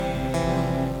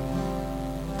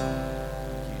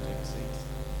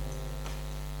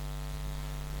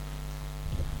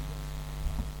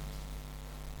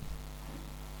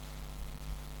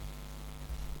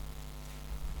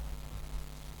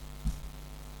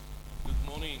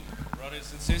Morning, brothers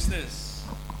and sisters.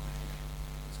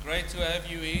 It's great to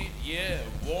have you here.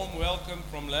 A warm welcome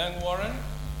from Langwarren.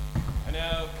 And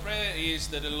our prayer is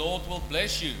that the Lord will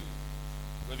bless you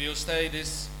with your stay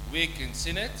this week in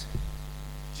Synod.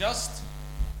 Just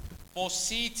for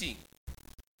seating,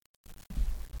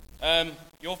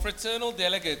 your fraternal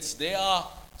delegates, there are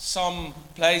some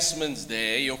placements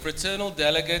there. Your fraternal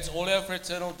delegates, all our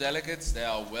fraternal delegates, they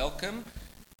are welcome.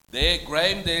 There,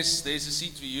 Graham, there's a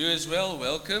seat for you as well.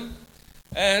 Welcome.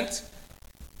 And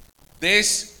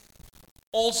there's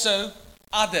also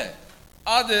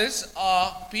others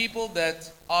are people that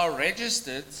are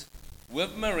registered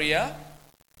with Maria,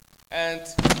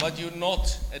 but you're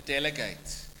not a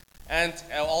delegate. And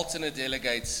our alternate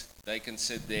delegates, they can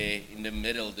sit there in the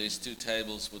middle. There's 2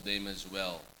 tables for them as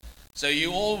well. So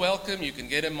you're all welcome. You can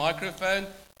get a microphone.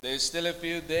 There's still a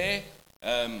few there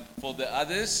for the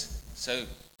others. So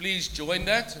please join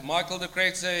that. Michael de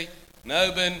Kretse,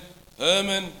 Noben,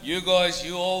 Herman, you guys,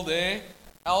 you all there.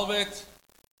 Albert,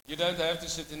 you don't have to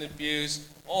sit in the pews.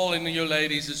 All in your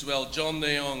ladies as well. John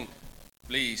de Jong,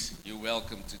 please, you're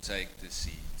welcome to take the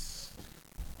seats.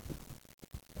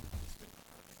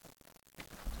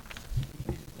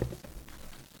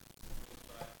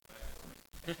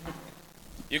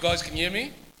 You guys can hear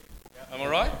me? Am I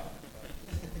right?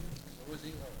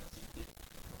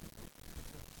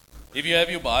 If you have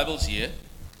your Bibles here,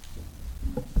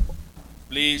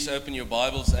 please open your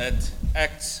Bibles at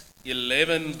Acts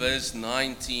 11, verse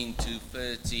 19 to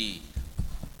 30.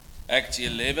 Acts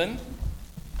 11,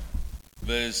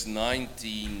 verse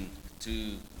 19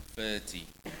 to 30.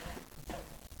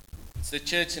 It's the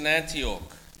church in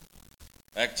Antioch.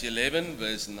 Acts 11,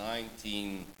 verse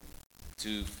 19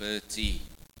 to 30.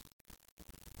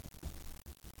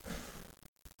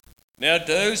 Now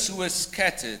those who were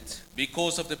scattered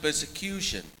because of the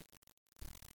persecution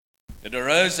that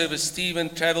arose over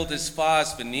Stephen traveled as far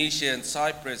as Phoenicia and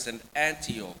Cyprus and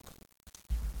Antioch,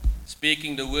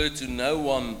 speaking the word to no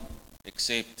one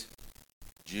except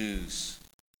Jews.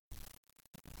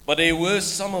 But there were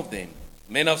some of them,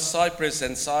 men of Cyprus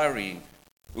and Cyrene,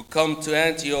 who come to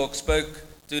Antioch, spoke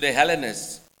to the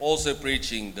Hellenists, also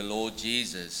preaching the Lord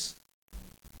Jesus.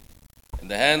 And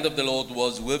the hand of the Lord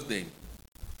was with them.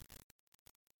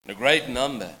 And a great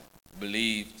number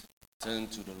believed,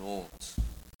 turned to the Lord.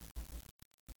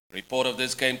 A report of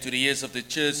this came to the ears of the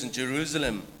church in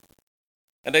Jerusalem,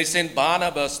 and they sent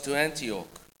Barnabas to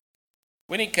Antioch.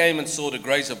 When he came and saw the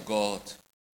grace of God,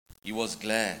 he was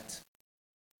glad.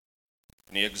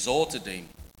 And he exhorted them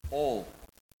all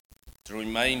to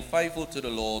remain faithful to the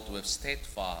Lord with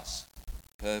steadfast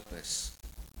purpose.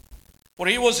 For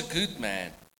he was a good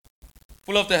man,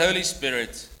 full of the Holy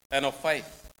Spirit and of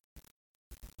faith.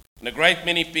 And a great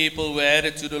many people were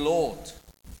added to the Lord.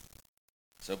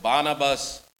 So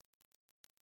Barnabas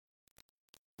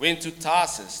went to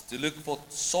Tarsus to look for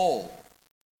Saul.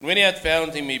 And when he had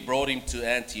found him, he brought him to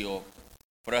Antioch.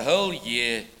 For a whole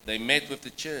year they met with the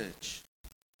church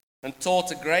and taught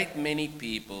a great many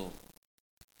people.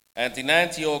 And in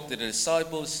Antioch the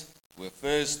disciples were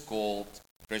first called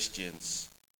Christians.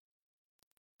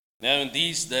 Now in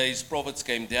these days prophets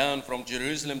came down from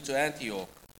Jerusalem to Antioch.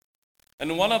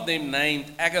 And one of them,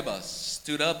 named Agabus,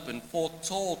 stood up and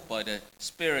foretold by the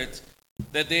Spirit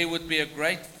that there would be a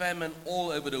great famine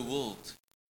all over the world.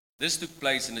 This took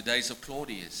place in the days of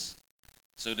Claudius.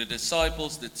 So the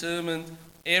disciples determined,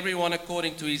 everyone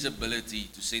according to his ability,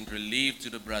 to send relief to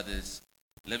the brothers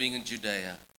living in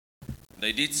Judea. And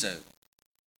they did so,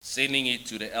 sending it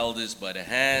to the elders by the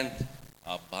hand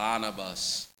of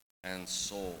Barnabas and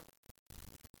Saul.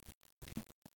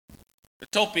 The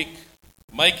topic: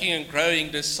 making and growing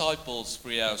disciples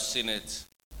for our Synod.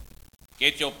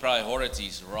 Get your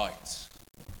priorities right.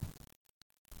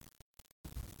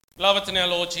 Beloved in our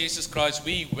Lord Jesus Christ,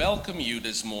 we welcome you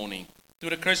this morning to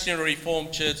the Christian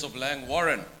Reformed Church of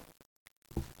Langwarren.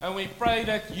 And we pray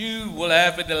that you will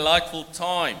have a delightful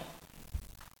time.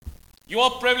 You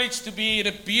are privileged to be in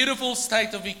the beautiful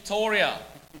state of Victoria,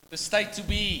 the state to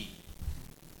be.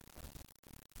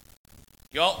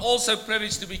 You are also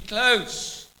privileged to be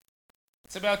close.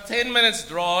 It's about 10 minutes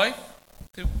drive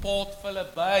to Port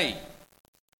Phillip Bay.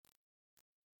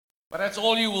 But that's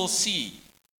all you will see,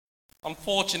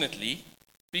 unfortunately,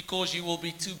 because you will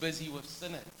be too busy with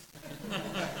Synod.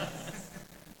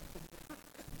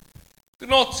 Do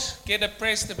not get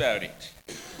depressed about it.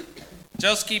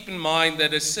 Just keep in mind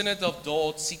that the Synod of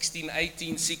Dort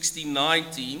 1618,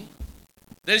 1619,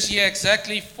 this year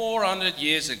exactly 400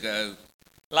 years ago,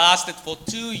 lasted for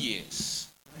 2 years.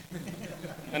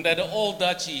 And that the old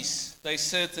duchies, they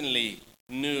certainly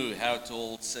knew how to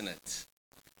hold Synod.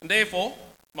 And therefore,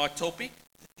 my topic,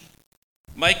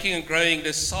 making and growing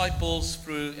disciples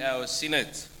through our Synod.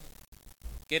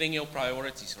 Getting your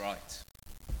priorities right.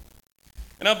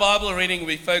 In our Bible reading,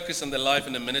 we focus on the life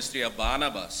and the ministry of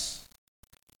Barnabas.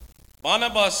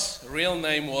 Barnabas' real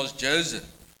name was Joseph.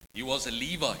 He was a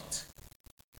Levite.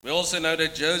 We also know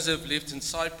that Joseph lived in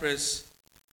Cyprus,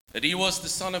 that he was the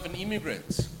son of an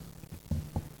immigrant.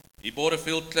 He bought a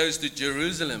field close to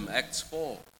Jerusalem, Acts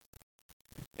 4.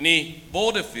 And he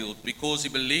bought a field because he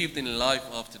believed in life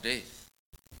after death.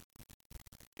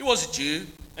 He was a Jew,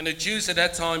 and the Jews at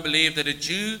that time believed that a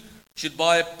Jew should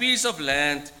buy a piece of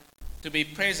land to be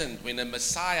present when the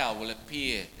Messiah will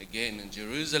appear again in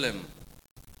Jerusalem.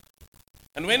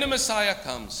 And when the Messiah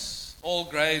comes, all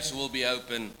graves will be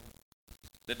open,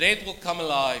 the dead will come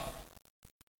alive,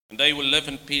 and they will live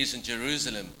in peace in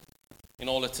Jerusalem in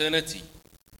all eternity.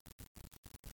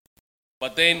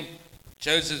 But then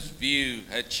Joseph's view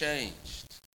had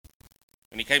changed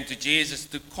when he came to Jesus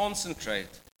to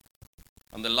concentrate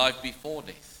on the life before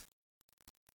death.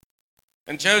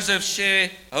 And Joseph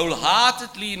shared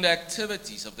wholeheartedly in the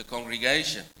activities of the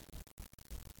congregation.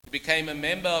 He became a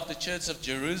member of the Church of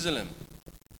Jerusalem,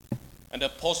 and the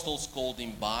apostles called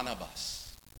him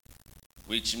Barnabas,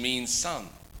 which means son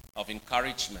of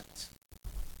encouragement.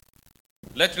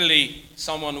 Literally,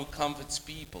 someone who comforts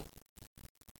people.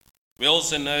 We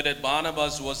also know that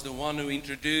Barnabas was the one who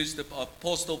introduced the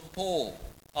Apostle Paul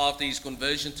after his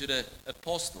conversion to the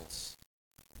apostles.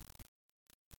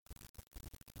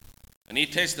 And he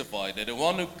testified that the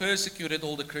one who persecuted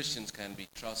all the Christians can be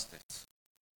trusted.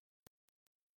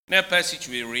 In our passage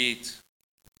we read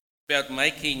about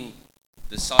making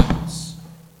disciples.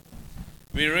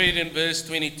 We read in verse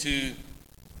 22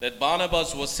 that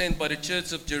Barnabas was sent by the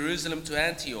Church of Jerusalem to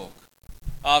Antioch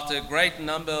after a great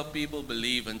number of people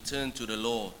believed and turned to the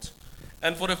Lord.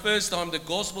 And for the first time the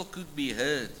gospel could be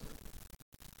heard,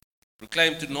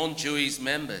 proclaimed to non-Jewish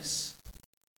members.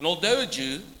 And although a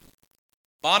Jew,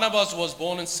 Barnabas was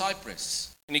born in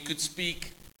Cyprus and he could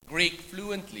speak Greek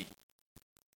fluently.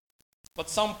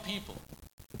 But some people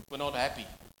were not happy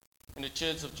in the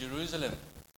Church of Jerusalem.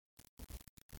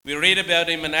 We read about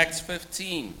him in Acts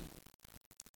 15.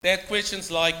 They had questions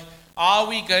like, are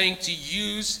we going to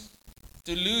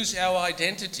lose our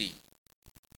identity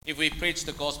if we preach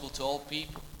the gospel to all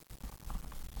people?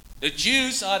 The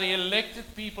Jews are the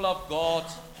elected people of God,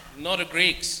 not the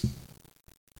Greeks.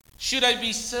 Should they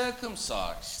be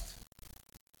circumcised?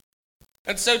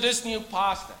 And so this new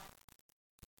pastor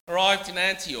arrived in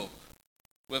Antioch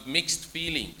with mixed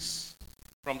feelings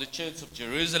from the Church of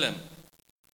Jerusalem.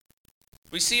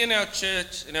 We see in our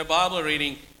church, in our Bible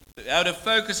reading, how the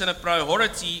focus and the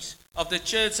priorities of the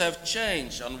church have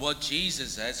changed on what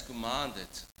Jesus has commanded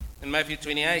in Matthew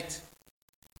 28.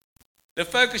 The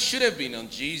focus should have been on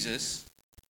Jesus,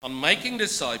 on making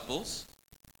disciples,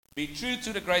 be true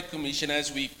to the Great Commission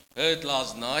as we heard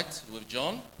last night with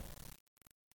John.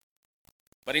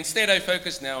 But instead I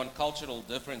focus now on cultural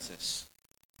differences,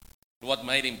 what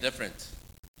made him different.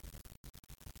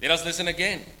 Let us listen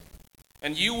again.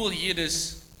 And you will hear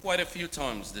this quite a few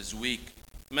times this week.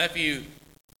 Matthew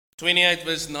 28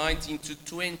 verse 19 to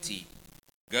 20.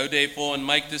 Go therefore and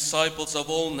make disciples of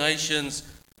all nations,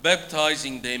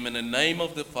 baptizing them in the name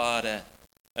of the Father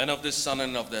and of the Son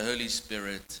and of the Holy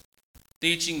Spirit,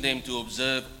 teaching them to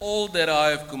observe all that I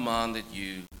have commanded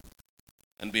you.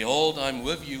 And behold, I am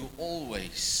with you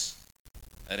always,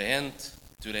 to the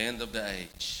end of the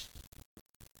age.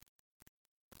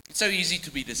 It's so easy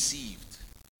to be deceived.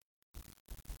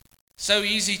 So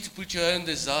easy to put your own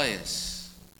desires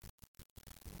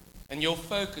and your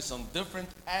focus on different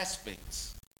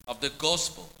aspects of the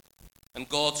gospel and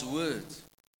God's word.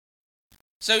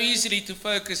 So easily to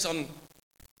focus on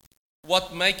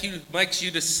what makes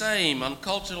you the same, on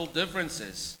cultural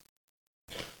differences.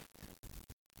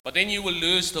 But then you will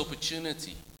lose the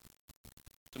opportunity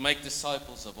to make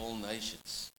disciples of all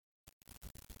nations.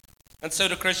 And so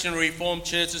the Christian Reformed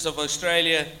churches of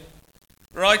Australia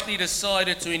rightly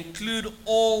decided to include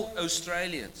all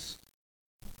Australians.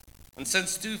 And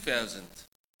since 2000,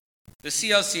 the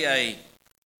CRCA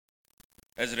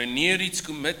has renewed its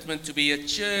commitment to be a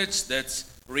church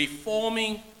that's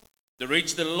reforming to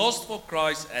reach the lost for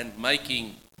Christ and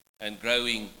making and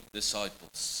growing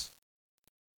disciples.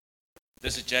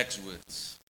 This is Jack's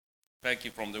words. Thank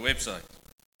you from the website.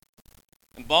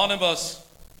 And Barnabas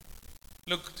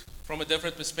looked from a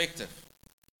different perspective.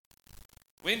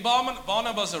 When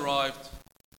Barnabas arrived,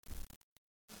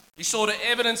 he saw the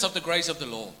evidence of the grace of the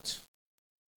Lord.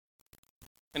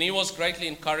 And he was greatly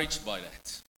encouraged by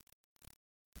that.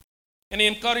 And he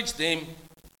encouraged them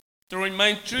to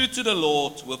remain true to the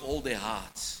Lord with all their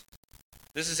hearts.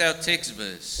 This is our text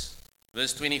verse,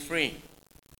 verse 23.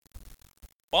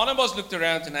 Barnabas looked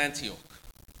around in Antioch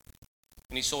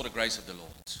and he saw the grace of the Lord.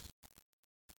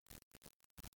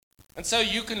 And so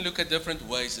you can look at different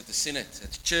ways at the Synod,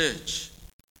 at the church,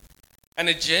 an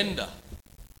agenda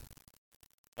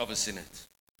of a Synod.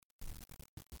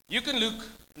 You can look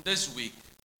this week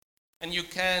and you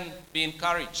can be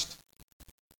encouraged.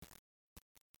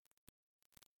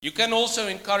 You can also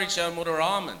encourage our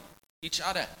Moderamen, each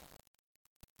other,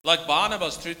 like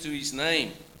Barnabas, true to his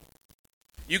name.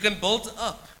 You can build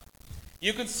up.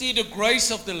 You can see the grace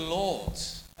of the Lord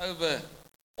over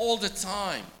all the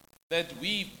time that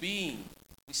we've been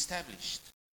established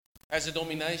as a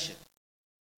denomination.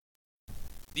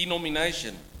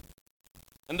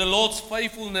 And the Lord's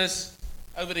faithfulness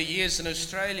over the years in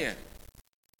Australia.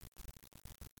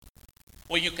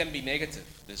 Or you can be negative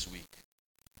this week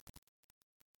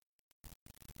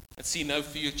and see no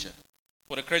future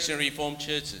for the Christian Reformed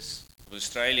churches of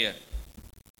Australia.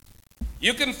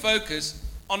 You can focus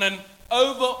on an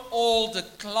overall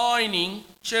declining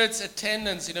church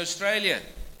attendance in Australia.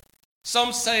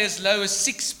 Some say as low as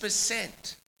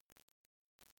 6%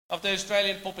 of the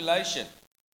Australian population.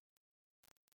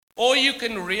 Or you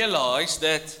can realize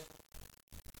that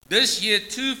this year,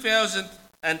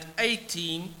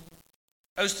 2018,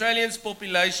 Australia's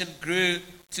population grew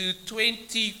to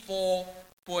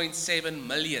 24.7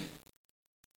 million.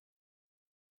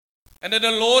 And that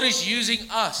the Lord is using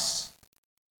us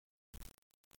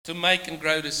to make and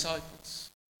grow disciples.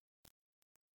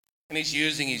 And He's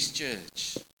using His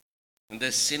church and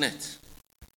the Synod.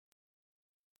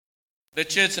 The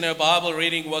church in our Bible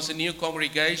reading was a new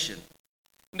congregation.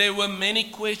 There were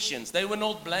many questions. They were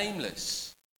not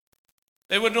blameless.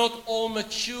 They were not all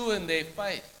mature in their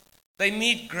faith. They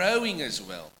need growing as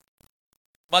well.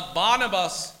 But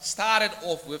Barnabas started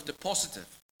off with the positive.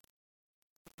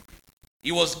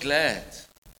 He was glad.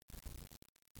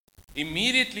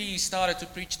 Immediately he started to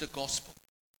preach the gospel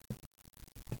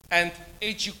and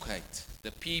educate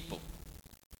the people.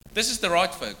 This is the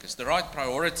right focus, the right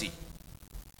priority.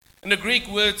 And the Greek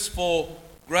words for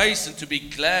grace and to be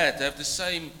glad have the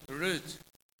same root.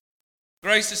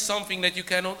 Grace is something that you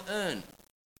cannot earn.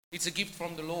 It's a gift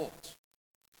from the Lord.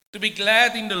 To be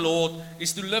glad in the Lord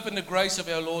is to live in the grace of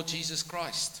our Lord Jesus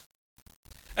Christ.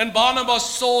 And Barnabas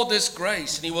saw this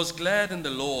grace and he was glad in the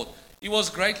Lord. He was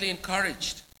greatly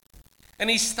encouraged. And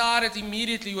he started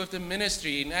immediately with the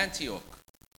ministry in Antioch.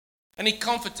 And he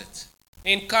comforted,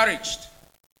 he encouraged,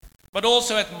 but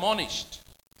also admonished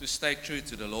to stay true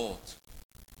to the Lord.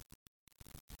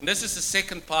 And this is the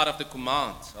second part of the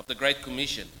command of the Great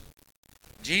Commission.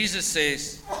 Jesus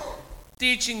says,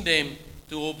 teaching them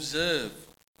to observe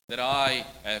what I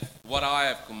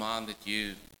have commanded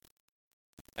you.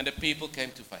 And the people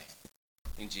came to faith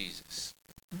in Jesus.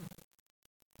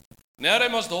 Now they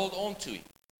must hold on to Him.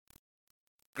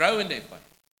 Grow in their faith.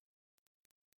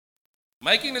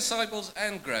 Making disciples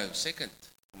and grow. Second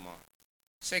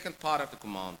part of the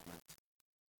commandment.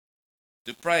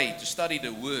 To pray, to study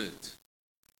the Word,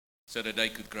 so that they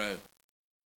could grow.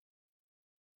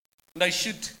 And they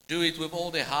should do it with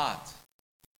all their heart.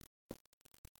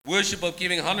 Worship of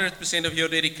giving 100% of your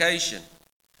dedication,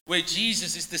 where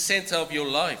Jesus is the center of your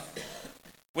life,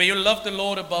 where you love the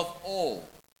Lord above all,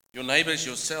 your neighbors,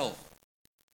 yourself.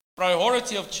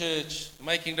 Priority of church,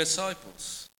 making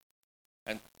disciples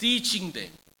and teaching them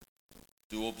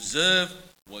to observe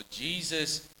what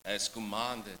Jesus has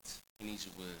commanded in His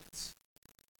words.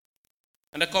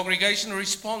 And the congregation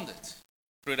responded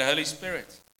through the Holy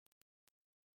Spirit.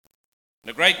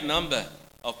 And a great number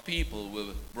of people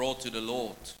were brought to the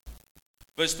Lord.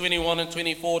 Verse 21 and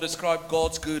 24 describe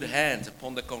God's good hand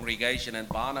upon the congregation and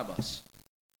Barnabas.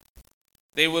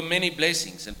 There were many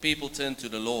blessings and people turned to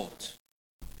the Lord.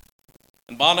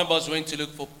 And Barnabas went to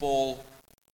look for Paul.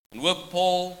 And with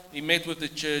Paul, he met with the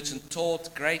church and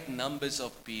taught great numbers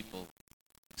of people.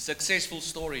 Successful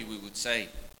story, we would say.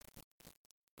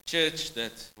 A church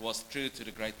that was true to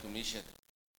the Great Commission.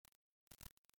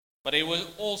 But there were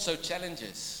also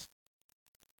challenges.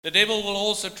 The devil will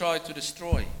also try to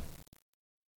destroy.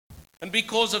 And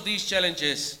because of these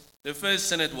challenges, the first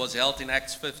synod was held in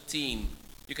Acts 15.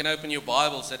 You can open your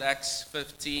Bibles at Acts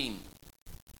 15.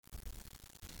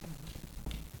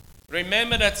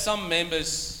 Remember that some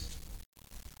members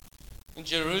in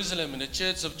Jerusalem, in the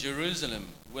church of Jerusalem,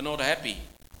 were not happy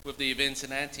with the events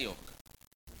in Antioch.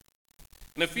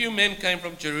 And a few men came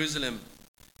from Jerusalem.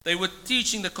 They were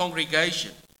teaching the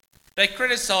congregation. They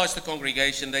criticized the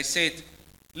congregation. They said,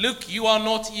 look, you are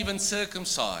not even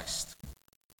circumcised.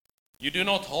 You do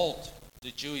not hold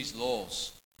the Jewish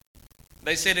laws.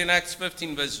 They said in Acts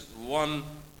 15 verse 1,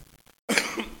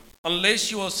 unless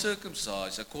you are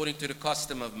circumcised according to the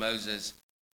custom of Moses,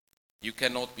 you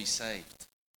cannot be saved.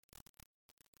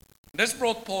 This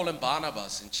brought Paul and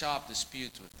Barnabas in sharp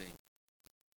dispute with them.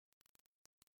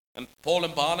 And Paul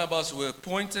and Barnabas were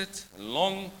appointed,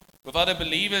 along with other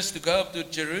believers, to go up to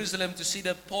Jerusalem to see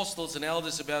the apostles and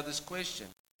elders about this question.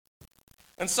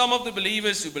 And some of the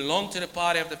believers who belonged to the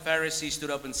party of the Pharisees stood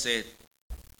up and said,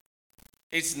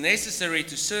 it's necessary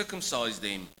to circumcise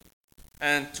them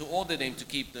and to order them to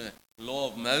keep the law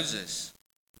of Moses.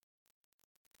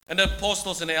 And the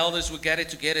apostles and the elders were gathered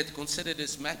together to consider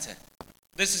this matter.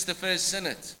 This is the first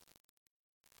synod.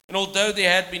 And although there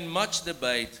had been much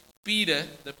debate, Peter,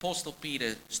 the apostle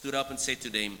Peter, stood up and said to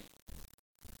them,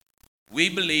 we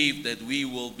believe that we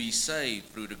will be saved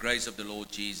through the grace of the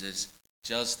Lord Jesus,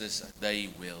 just as they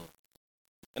will.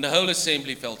 And the whole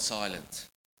assembly felt silent.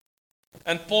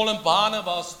 And Paul and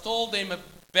Barnabas told them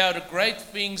about the great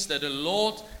things that the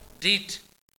Lord did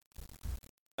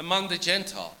among the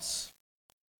Gentiles.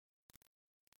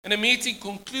 And the meeting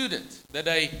concluded that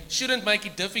they shouldn't make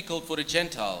it difficult for the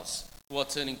Gentiles who are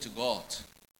turning to God.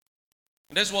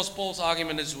 And this was Paul's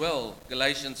argument as well,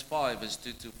 Galatians 5, verse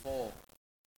 2-4.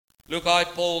 Look, I,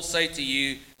 Paul, say to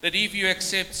you that if you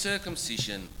accept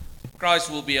circumcision, Christ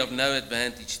will be of no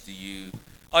advantage to you.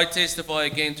 I testify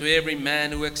again to every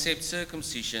man who accepts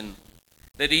circumcision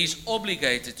that he is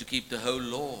obligated to keep the whole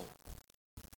law.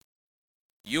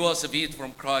 You are severed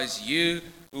from Christ, you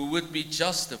who would be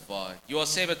justified. You are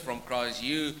severed from Christ,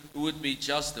 you who would be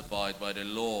justified by the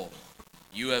law.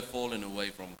 You have fallen away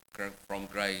from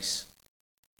grace.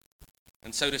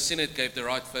 And so the Synod gave the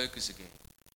right focus again.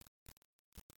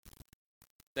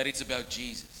 That it's about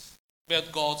Jesus,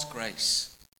 about God's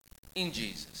grace in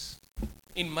Jesus,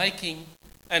 in making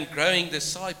and growing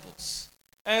disciples,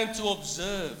 and to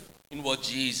observe in what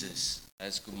Jesus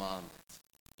has commanded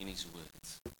in his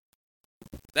words.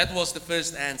 That was the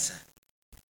first answer.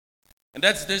 And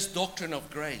that's this doctrine of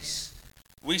grace.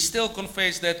 We still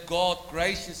confess that God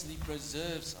graciously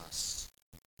preserves us,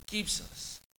 keeps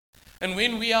us. And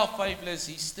when we are faithless,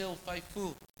 he's still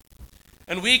faithful.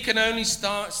 And we can only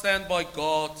stand by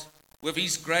God with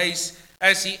his grace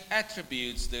as he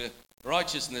attributes the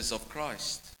righteousness of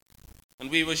Christ. And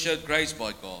we were showed grace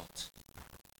by God.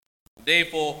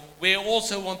 Therefore, we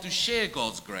also want to share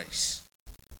God's grace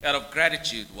out of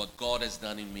gratitude, what God has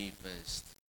done in me first.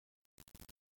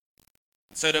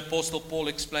 And so the Apostle Paul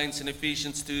explains in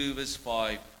Ephesians 2, verse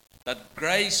 5, that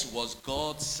grace was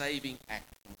God's saving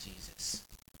act in Jesus.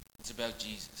 It's about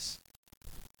Jesus.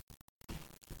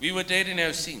 We were dead in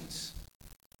our sins,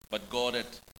 but God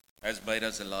has made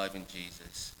us alive in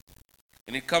Jesus.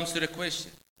 And it comes to the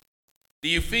question, do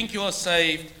you think you are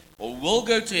saved or will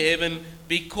go to heaven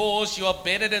because you are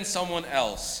better than someone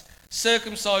else,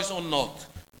 circumcised or not,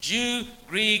 Jew,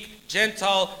 Greek,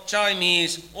 Gentile,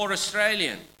 Chinese, or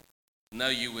Australian? No,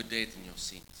 you were dead in your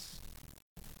sins.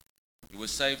 You were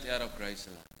saved out of grace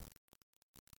alone.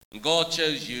 And God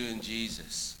chose you in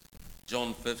Jesus.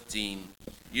 John 15,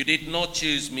 you did not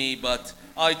choose me, but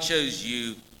I chose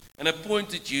you and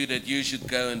appointed you that you should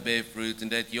go and bear fruit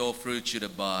and that your fruit should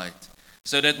abide,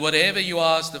 so that whatever you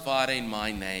ask the Father in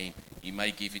my name, he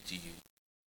may give it to you.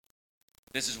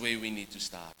 This is where we need to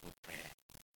start with prayer.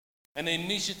 And the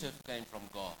initiative came from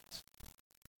God.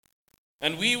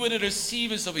 And we were the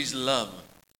receivers of his love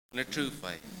and a true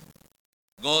faith.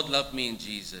 God loved me in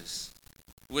Jesus,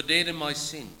 who were dead in my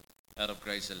sin, out of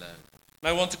grace alone. And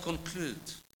I want to conclude.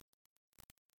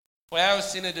 For our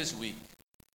Synod this week,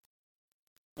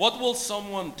 what will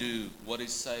someone do what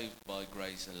is saved by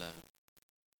grace alone?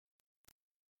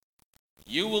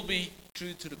 You will be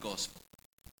true to the gospel.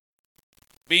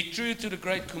 Be true to the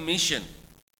Great Commission.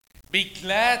 Be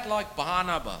glad like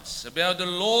Barnabas about the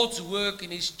Lord's work in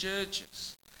his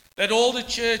churches. That all the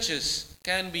churches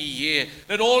can be here.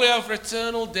 That all our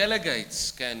fraternal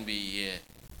delegates can be here.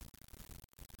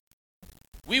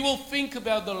 We will think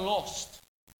about the lost.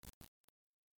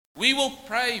 We will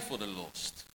pray for the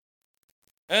lost.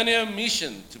 And our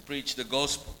mission to preach the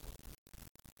gospel.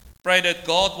 Pray that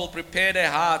God will prepare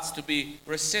their hearts to be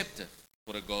receptive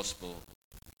for the gospel.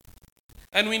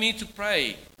 And we need to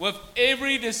pray with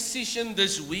every decision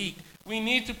this week. We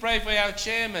need to pray for our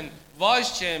chairman,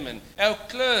 vice chairman, our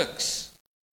clerks.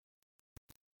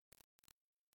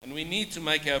 And we need to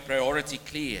make our priority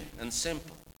clear and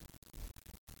simple.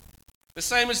 The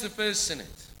same as the first Synod,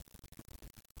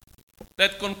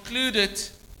 that concluded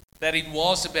that it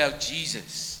was about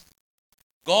Jesus,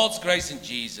 God's grace in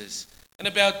Jesus, and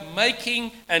about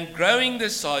making and growing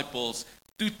disciples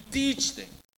to teach them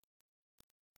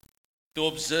to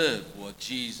observe what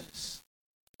Jesus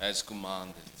has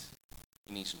commanded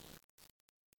in his word.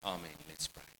 Amen. Let's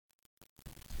pray.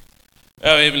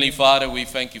 Oh, Heavenly Father, we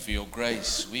thank you for your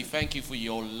grace. We thank you for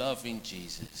your love in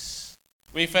Jesus.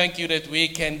 We thank you that we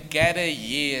can gather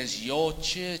here as your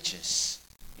churches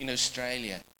in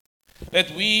Australia.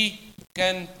 That we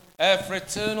can have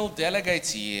fraternal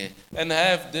delegates here and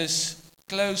have this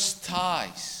close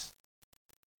ties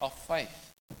of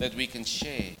faith that we can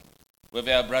share with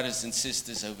our brothers and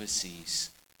sisters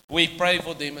overseas. We pray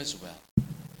for them as well.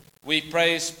 We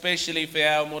pray especially for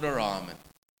our Moderamen,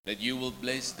 that you will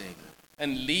bless them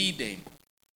and lead them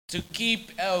to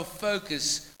keep our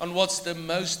focus on what's the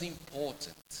most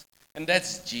important, and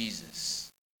that's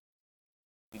Jesus.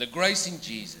 The grace in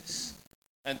Jesus,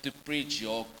 and to preach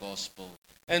your gospel,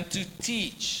 and to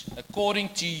teach according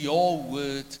to your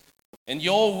word, and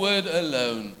your word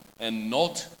alone, and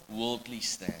not worldly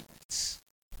standards.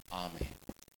 Amen.